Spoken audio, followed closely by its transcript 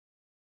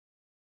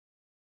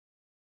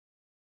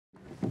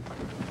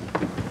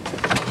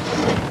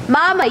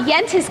Mama,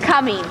 Yente's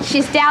coming.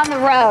 She's down the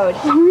road.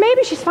 Well,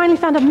 maybe she's finally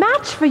found a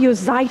match for you,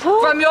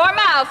 Tzeitel. From your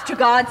mouth to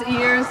God's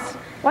ears.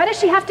 Why does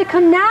she have to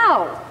come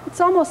now?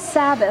 It's almost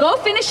Sabbath. Go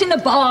finish in the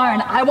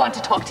barn. I want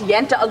to talk to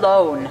Yente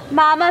alone.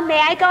 Mama, may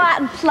I go out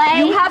and play?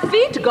 You have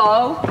feet,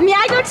 go. May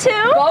I go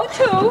too? Go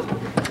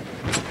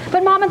too.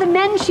 But Mama, the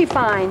men she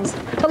finds.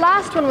 The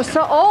last one was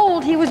so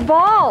old, he was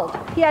bald.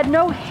 He had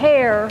no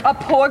hair. A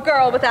poor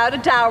girl without a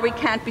dowry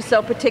can't be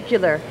so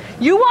particular.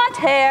 You want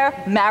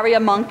hair, marry a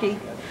monkey.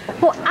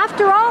 Well,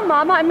 after all,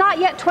 Mama, I'm not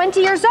yet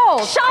 20 years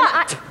old.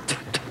 Shut!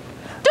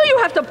 Do you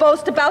have to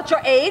boast about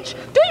your age?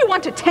 Do you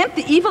want to tempt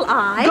the evil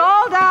eye?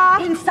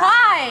 Golde!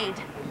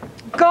 Inside!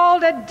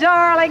 Golde,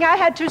 darling, I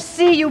had to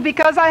see you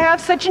because I have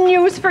such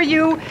news for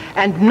you.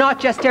 And not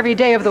just every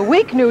day of the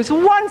week news,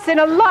 once in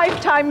a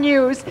lifetime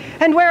news.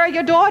 And where are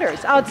your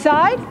daughters?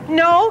 Outside?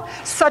 No?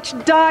 Such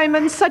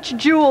diamonds, such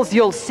jewels.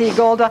 You'll see,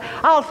 Golde.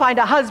 I'll find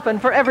a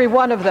husband for every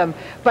one of them.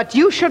 But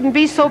you shouldn't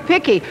be so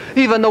picky.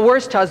 Even the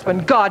worst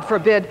husband, God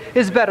forbid,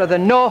 is better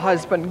than no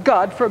husband,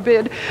 God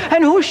forbid.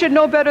 And who should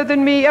know better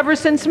than me? Ever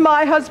since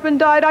my husband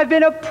died, I've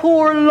been a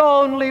poor,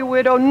 lonely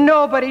widow.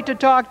 Nobody to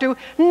talk to,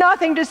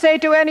 nothing to say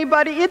to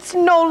anybody. It's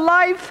no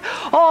life.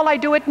 All I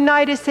do at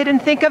night is sit and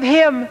think of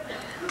him.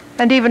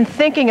 And even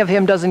thinking of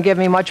him doesn't give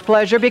me much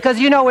pleasure because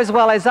you know as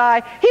well as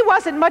I, he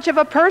wasn't much of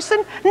a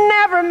person,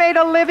 never made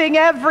a living.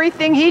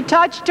 Everything he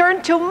touched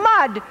turned to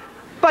mud.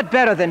 But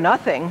better than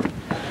nothing.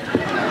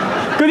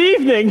 Good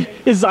evening.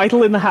 Is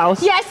Tzeitel in the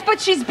house? Yes, but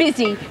she's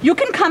busy. You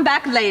can come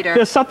back later.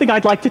 There's something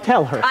I'd like to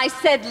tell her. I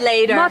said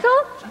later. Mother?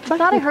 I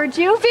thought I heard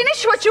you.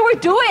 Finish what you were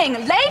doing.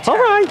 Later. All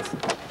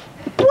right.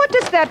 What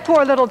does that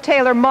poor little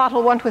tailor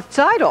Mottel want with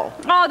Tzeitel?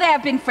 Oh, they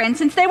have been friends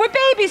since they were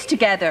babies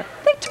together.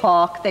 They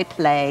talk, they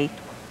play.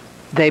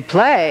 They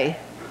play?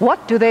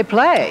 What do they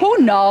play? Who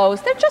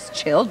knows? They're just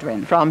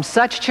children. From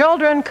such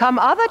children come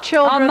other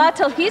children. Oh,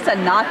 Mottel, he's a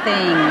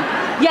nothing.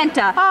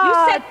 Yente,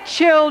 you said...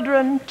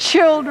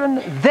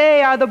 Children,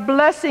 they are the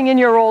blessing in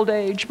your old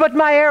age. But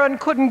my Aaron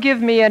couldn't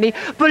give me any.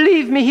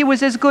 Believe me, he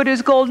was as good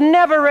as gold,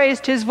 never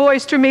raised his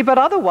voice to me, but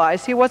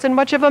otherwise he wasn't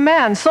much of a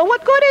man. So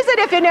what good is it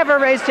if he never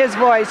raised his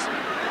voice?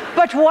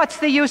 But what's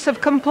the use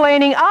of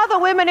complaining? Other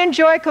women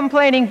enjoy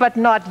complaining, but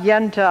not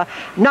Yente.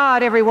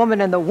 Not every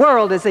woman in the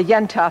world is a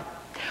Yente.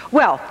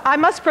 Well, I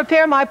must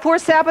prepare my poor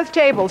Sabbath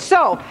table.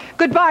 So,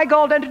 goodbye,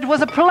 Golden. It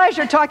was a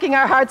pleasure talking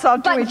our hearts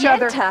out to each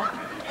other.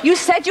 Yente, you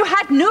said you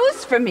had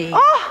news for me.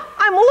 Oh,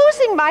 I'm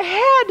losing my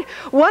head.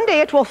 One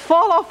day it will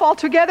fall off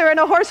altogether and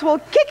a horse will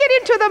kick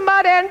it into the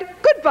mud and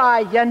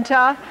goodbye,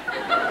 Yente.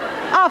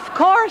 Of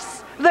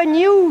course, the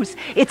news.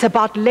 It's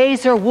about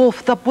Laser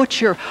Wolf the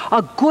butcher,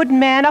 a good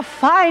man, a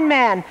fine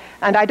man.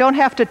 And I don't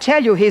have to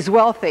tell you he's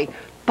wealthy.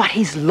 But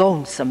he's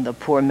lonesome, the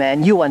poor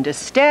man. You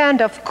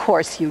understand? Of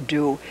course you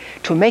do.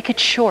 To make it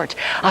short,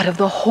 out of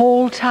the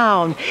whole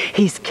town,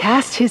 he's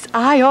cast his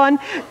eye on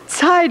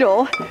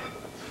Tzeitel.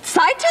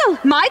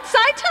 Tzeitel? My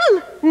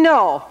Tzeitel?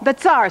 No, the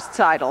Tsar's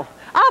Tzeitel.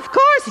 Of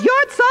course,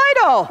 your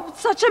Tzeitel.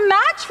 Such a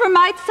match for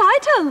my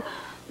Tzeitel.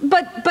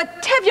 But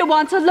Tevye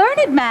wants a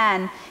learned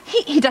man.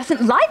 He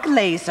doesn't like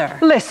Laser.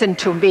 Listen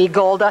to me,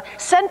 Golde.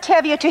 Send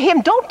Tevye to him.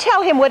 Don't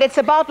tell him what it's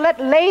about. Let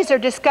Laser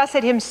discuss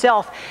it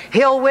himself.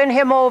 He'll win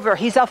him over.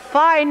 He's a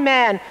fine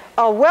man,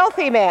 a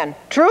wealthy man.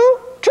 True?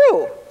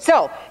 True.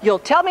 So, you'll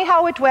tell me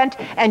how it went,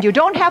 and you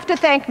don't have to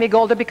thank me,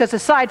 Golde, because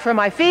aside from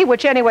my fee,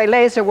 which anyway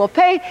Laser will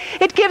pay,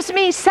 it gives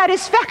me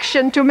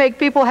satisfaction to make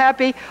people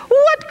happy.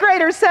 What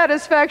greater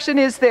satisfaction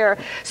is there?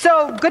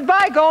 So,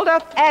 goodbye,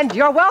 Golde, and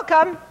you're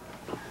welcome.